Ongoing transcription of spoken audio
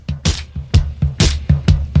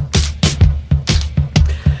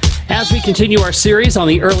As we continue our series on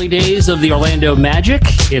the early days of the Orlando Magic,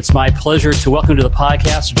 it's my pleasure to welcome to the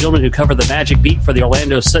podcast a gentleman who covered the Magic beat for the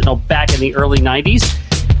Orlando Sentinel back in the early 90s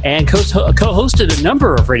and co-hosted a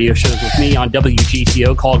number of radio shows with me on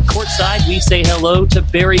WGTO called Courtside. We say hello to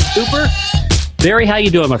Barry Cooper. Barry, how you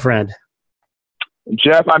doing, my friend?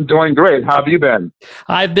 Jeff, I'm doing great. How have you been?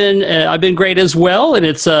 I've been great as well, and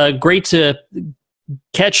it's great to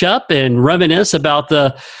catch up and reminisce about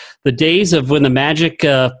the days of when the Magic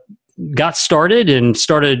got started in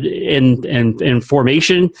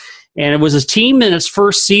formation. And it was a team in its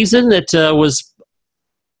first season that was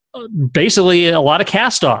basically a lot of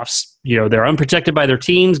cast-offs. You know, they're unprotected by their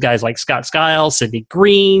teams, guys like Scott Skiles, Sidney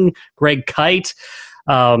Green, Greg Kite.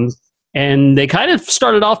 And they kind of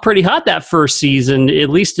started off pretty hot that first season, at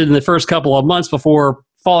least in the first couple of months before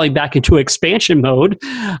falling back into expansion mode.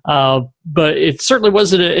 But it certainly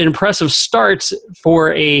wasn't an impressive start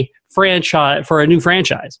for a new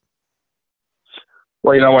franchise.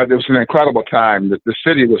 Well, you know what? It was an incredible time. The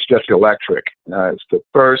city was just electric. It's the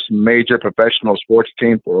first major professional sports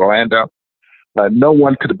team for Orlando. No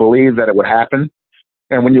one could believe that it would happen.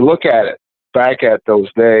 And when you look at it, back at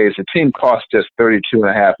those days, the team cost just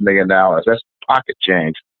 $32.5 million. That's pocket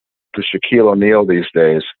change to Shaquille O'Neal these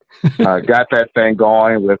days. Got that thing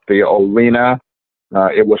going with the arena.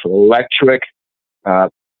 It was electric.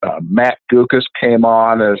 Matt Gukas came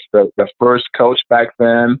on as the first coach back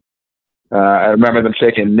then. I remember them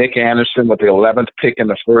taking Nick Anderson with the 11th pick in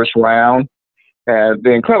the first round. And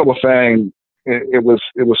the incredible thing, it was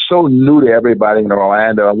so new to everybody in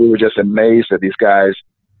Orlando, and we were just amazed at these guys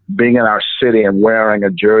being in our city and wearing a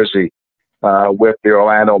jersey with the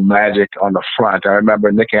Orlando Magic on the front. I remember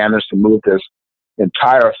Nick Anderson moved his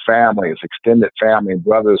entire family, his extended family,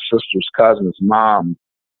 brothers, sisters, cousins, mom,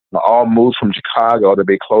 all moved from Chicago to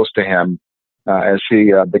be close to him as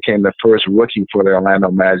he became the first rookie for the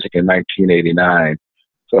Orlando Magic in 1989.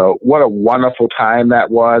 So what a wonderful time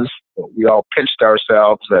that was. We all pinched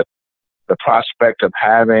ourselves at the prospect of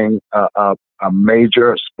having a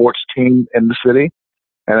major sports team in the city.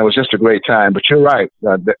 And it was just a great time. But you're right.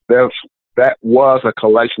 That was a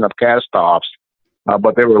collection of cast-offs,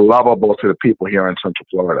 but they were lovable to the people here in Central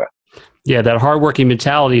Florida. Yeah, that hardworking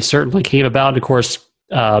mentality certainly came about. And of course,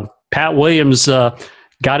 Pat Williams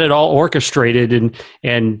got it all orchestrated,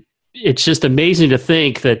 and it's just amazing to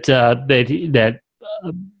think that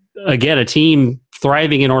again, a team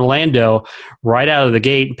thriving in Orlando right out of the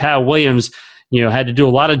gate. Pat Williams, had to do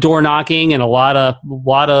a lot of door knocking and a lot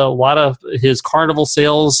of his carnival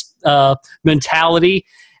sales mentality,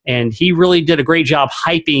 and he really did a great job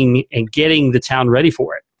hyping and getting the town ready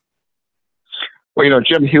for it. Well,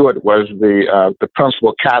 Jim Hewitt was the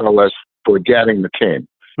principal catalyst for getting the team.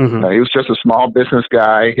 Mm-hmm. He was just a small business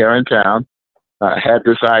guy here in town. Had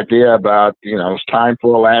this idea about it's time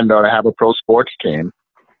for Orlando to have a pro sports team,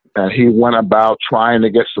 and he went about trying to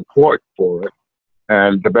get support for it.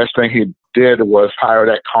 And the best thing he did was hire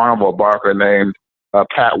that carnival barker named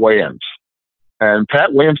Pat Williams. And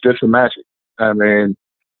Pat Williams did some magic. I mean,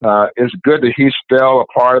 it's good that he's still a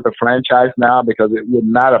part of the franchise now, because it would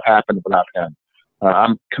not have happened without him.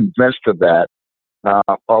 I'm convinced of that.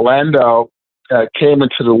 Orlando came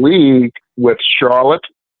into the league with Charlotte,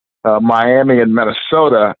 Miami, and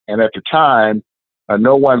Minnesota. And at the time,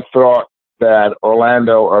 no one thought that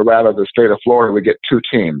Orlando, or rather the state of Florida, would get two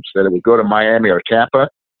teams, that it would go to Miami or Tampa.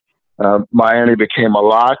 Miami became a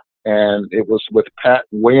lock, and it was with Pat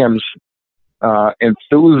Williams'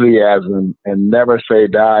 enthusiasm and never say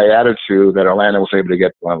die attitude that Orlando was able to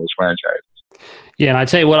get one of those franchises. Yeah, and I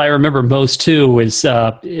tell you what I remember most too is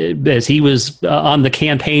as he was on the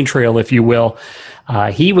campaign trail, if you will,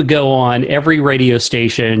 he would go on every radio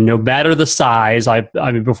station, no matter the size. I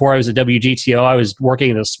mean, before I was at WGTO, I was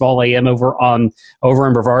working at a small AM over in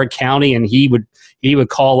Brevard County, and he would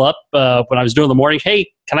call up when I was doing the morning.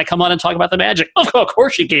 Hey, can I come on and talk about the Magic? Oh, of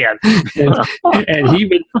course you can. And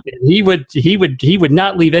he would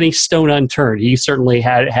not leave any stone unturned. He certainly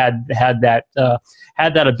had that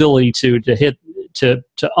ability to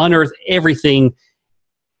unearth everything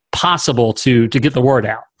possible to get the word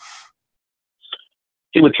out.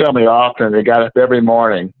 He would tell me often he got up every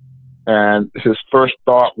morning, and his first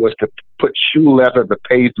thought was to put shoe leather to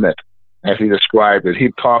pavement, as he described it.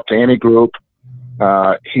 He'd talk to any group.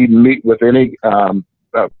 He'd meet with any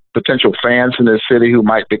potential fans in the city who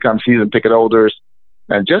might become season ticket holders,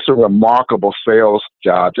 and just a remarkable sales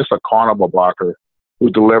job, just a carnival blocker who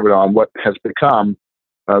delivered on what has become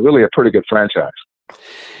really a pretty good franchise.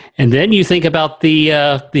 And then you think about the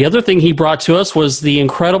other thing he brought to us was the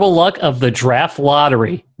incredible luck of the draft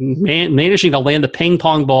lottery, managing to land the ping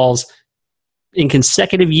pong balls in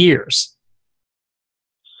consecutive years.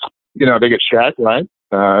 they get Shaq, right?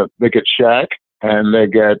 They get Shaq, and they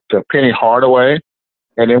get Penny Hardaway,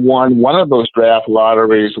 and they won one of those draft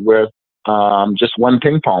lotteries with just one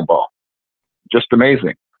ping pong ball. Just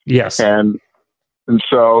amazing. Yes. And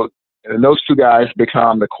so those two guys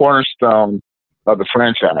become the cornerstone of the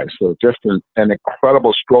franchise. So just an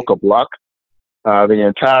incredible stroke of luck. The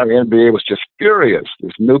entire NBA was just furious.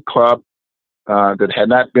 This new club that had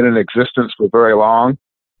not been in existence for very long,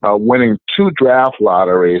 winning two draft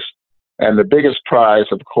lotteries. And the biggest prize,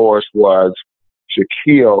 of course, was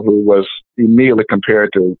Shaquille, who was immediately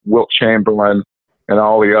compared to Wilt Chamberlain and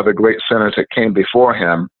all the other great centers that came before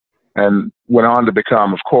him, and went on to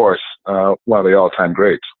become, of course, one of the all-time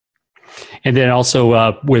greats. And then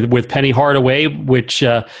also with Penny Hardaway, which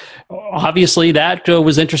obviously that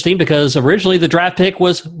was interesting because originally the draft pick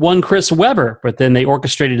was one Chris Webber, but then they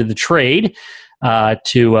orchestrated the trade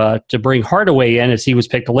to bring Hardaway in as he was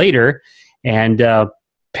picked later. And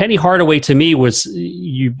Penny Hardaway to me was,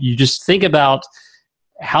 you just think about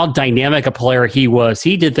how dynamic a player he was.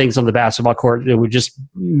 He did things on the basketball court that would just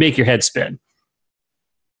make your head spin.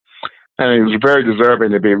 And he was very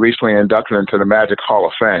deserving to be recently inducted into the Magic Hall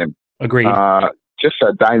of Fame. Agreed. Just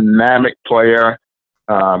a dynamic player,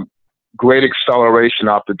 great acceleration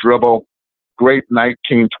off the dribble, great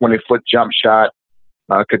 19, 20-foot jump shot,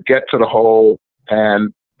 could get to the hole,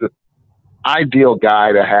 and the ideal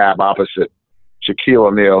guy to have opposite Shaquille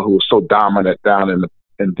O'Neal, who was so dominant down in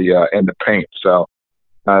the paint. So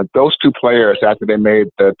those two players, after they made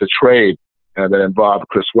the trade that involved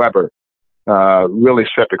Chris Webber, really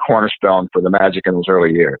set the cornerstone for the Magic in those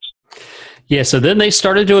early years. Yeah, so then they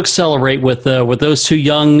started to accelerate with those two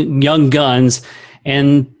young guns,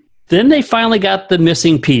 and then they finally got the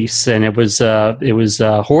missing piece, and it was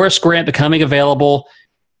Horace Grant becoming available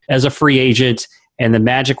as a free agent, and the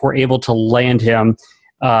Magic were able to land him.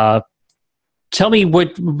 Tell me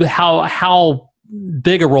how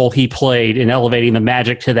big a role he played in elevating the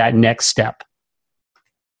Magic to that next step.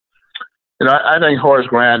 I think Horace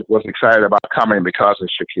Grant was excited about coming because of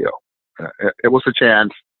Shaquille. It was a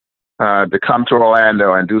chance to come to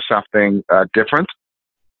Orlando and do something different,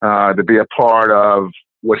 to be a part of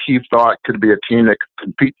what he thought could be a team that could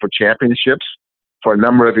compete for championships for a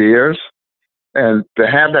number of years. And to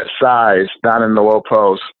have that size down in the low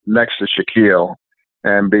post next to Shaquille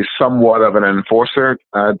and be somewhat of an enforcer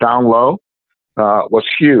down low was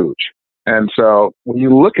huge. And so when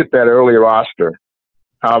you look at that early roster,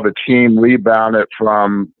 how the team rebounded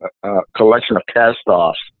from a collection of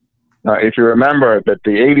cast-offs. If you remember that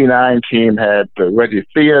the 89 team had Reggie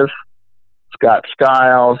Theus, Scott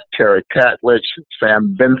Skiles, Terry Catledge,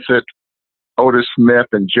 Sam Vincent, Otis Smith,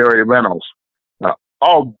 and Jerry Reynolds.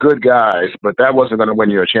 All good guys, but that wasn't going to win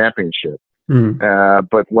you a championship.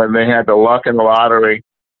 But when they had the luck in the lottery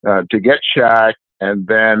to get Shaq and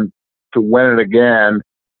then to win it again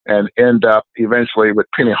and end up eventually with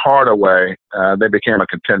Penny Hardaway, they became a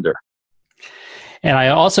contender. And I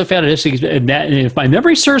also found it interesting, if my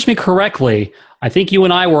memory serves me correctly, I think you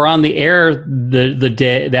and I were on the air the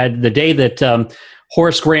day that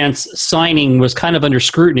Horace Grant's signing was kind of under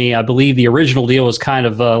scrutiny. I believe the original deal was kind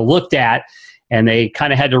of looked at, and they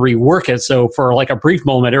kind of had to rework it. So for like a brief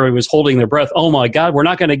moment, everybody was holding their breath. Oh my God, we're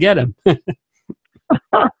not going to get him.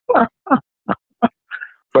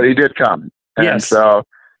 But he did come. And yes. So,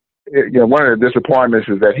 one of the disappointments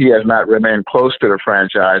is that he has not remained close to the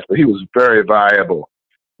franchise, but he was very valuable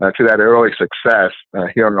to that early success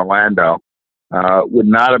here in Orlando. Would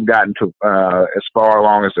not have gotten to as far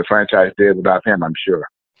along as the franchise did without him, I'm sure.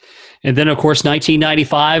 And then, of course,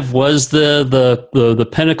 1995 was the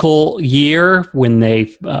pinnacle year when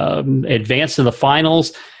they advanced to the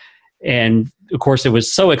finals. And, of course, it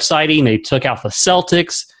was so exciting. They took out the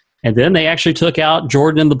Celtics, and then they actually took out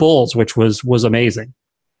Jordan and the Bulls, which was amazing.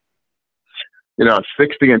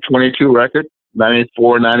 60-22 record,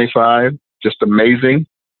 94-95, just amazing.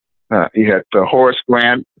 You had Horace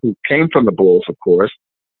Grant, who came from the Bulls, of course,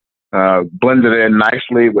 blended in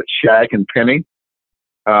nicely with Shaq and Penny.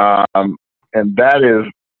 And that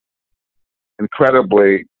is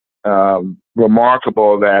incredibly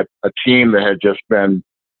remarkable that a team that had just been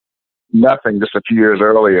nothing just a few years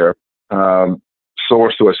earlier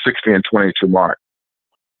soars to a 60-22 mark.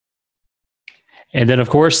 And then, of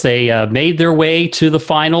course, they made their way to the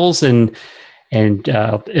finals and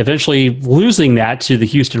eventually losing that to the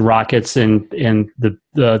Houston Rockets and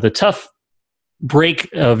the tough break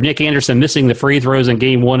of Nick Anderson missing the free throws in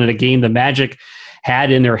Game 1 in a game the Magic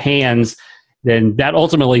had in their hands. Then that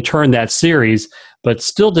ultimately turned that series, but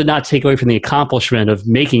still did not take away from the accomplishment of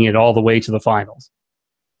making it all the way to the finals.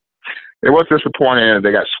 It was disappointing that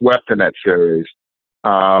they got swept in that series,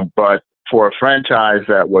 but for a franchise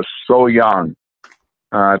that was so young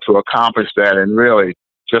to accomplish that in really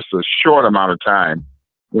just a short amount of time,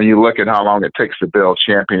 when you look at how long it takes to build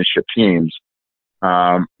championship teams,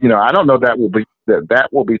 I don't know that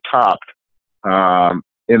will be topped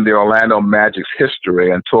in the Orlando Magic's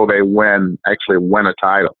history until they actually win a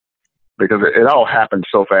title, because it all happened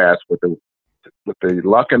so fast with the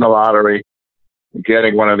luck in the lottery,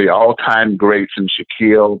 getting one of the all-time greats in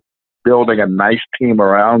Shaquille, building a nice team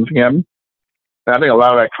around him. And I think a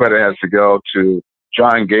lot of that credit has to go to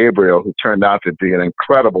John Gabriel, who turned out to be an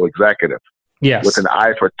incredible executive. Yes. With an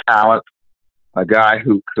eye for talent, a guy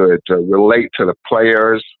who could relate to the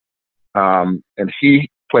players. And he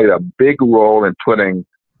played a big role in putting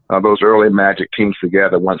those early Magic teams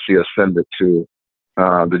together once he ascended to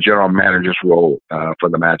the general manager's role for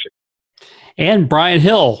the Magic. And Brian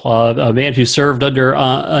Hill, a man who served under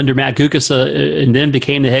Matt Guokas and then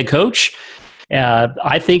became the head coach.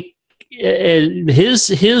 I think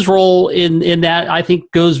his role in that, I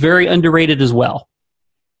think, goes very underrated as well.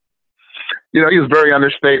 He was very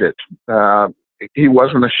understated. He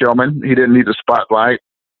wasn't a showman. He didn't need the spotlight.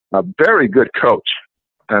 A very good coach.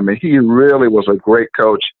 I mean, he really was a great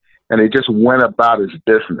coach, and he just went about his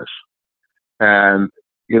business. And,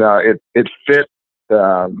 it fit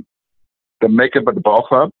the makeup of the ball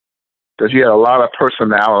club, because he had a lot of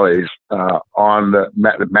personalities on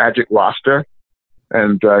the Magic roster,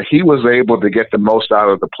 and he was able to get the most out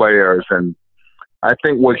of the players. And I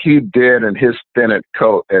think what he did in his stint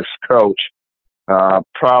as coach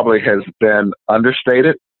probably has been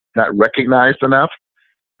understated, not recognized enough.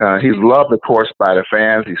 He's loved, of course, by the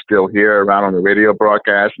fans. He's still here around on the radio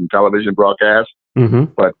broadcast and television broadcast. Mm-hmm.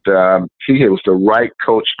 But he was the right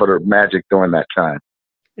coach for the Magic during that time.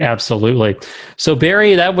 Absolutely. So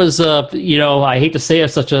Barry, that was I hate to say it,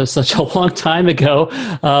 such a long time ago.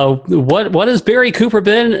 What has Barry Cooper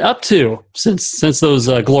been up to since those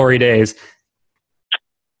glory days?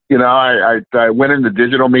 I went into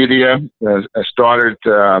digital media. I started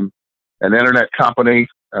an internet company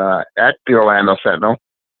at the Orlando Sentinel.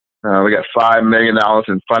 We got $5 million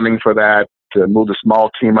in funding for that to move the small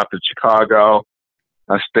team up to Chicago.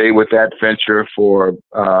 I stayed with that venture for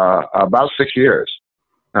about 6 years.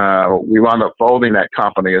 We wound up folding that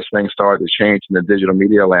company as things started to change in the digital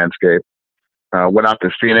media landscape. Went out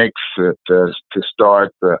to Phoenix to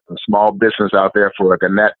start a small business out there for a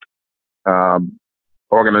Gannett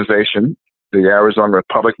organization, the Arizona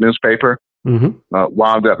Republic newspaper. Mm-hmm.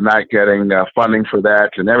 Wound up not getting funding for that,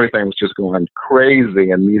 and everything was just going crazy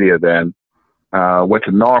in media then. Went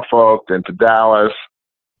to Norfolk, then to Dallas,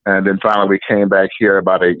 and then finally we came back here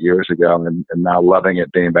about 8 years ago, and now loving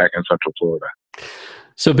it being back in Central Florida.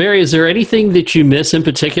 So Barry, is there anything that you miss in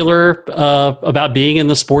particular about being in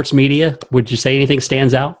the sports media? Would you say anything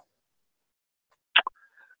stands out?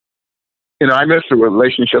 I miss the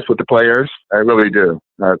relationships with the players. I really do.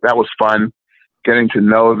 That was fun, getting to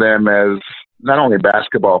know them as not only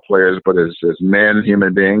basketball players, but as men,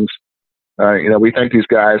 human beings. We think these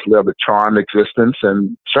guys live a charmed existence,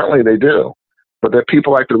 and certainly they do. But they're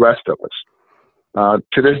people like the rest of us.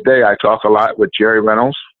 To this day, I talk a lot with Jerry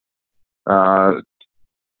Reynolds. I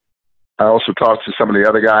also talk to some of the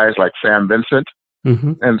other guys like Sam Vincent.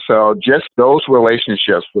 Mm-hmm. And so just those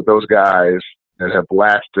relationships with those guys that have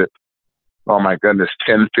lasted, oh my goodness,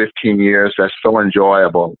 10, 15 years, that's so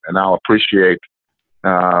enjoyable. And I'll appreciate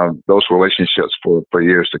those relationships for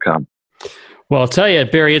years to come. Well, I'll tell you,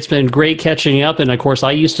 Barry, it's been great catching up. And of course,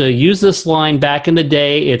 I used to use this line back in the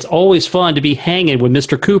day. It's always fun to be hanging with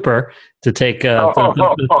Mr. Cooper, to take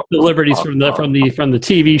the liberties from the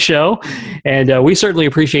TV show. And we certainly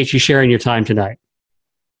appreciate you sharing your time tonight.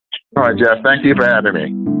 All right, Jeff. Thank you for having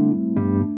me.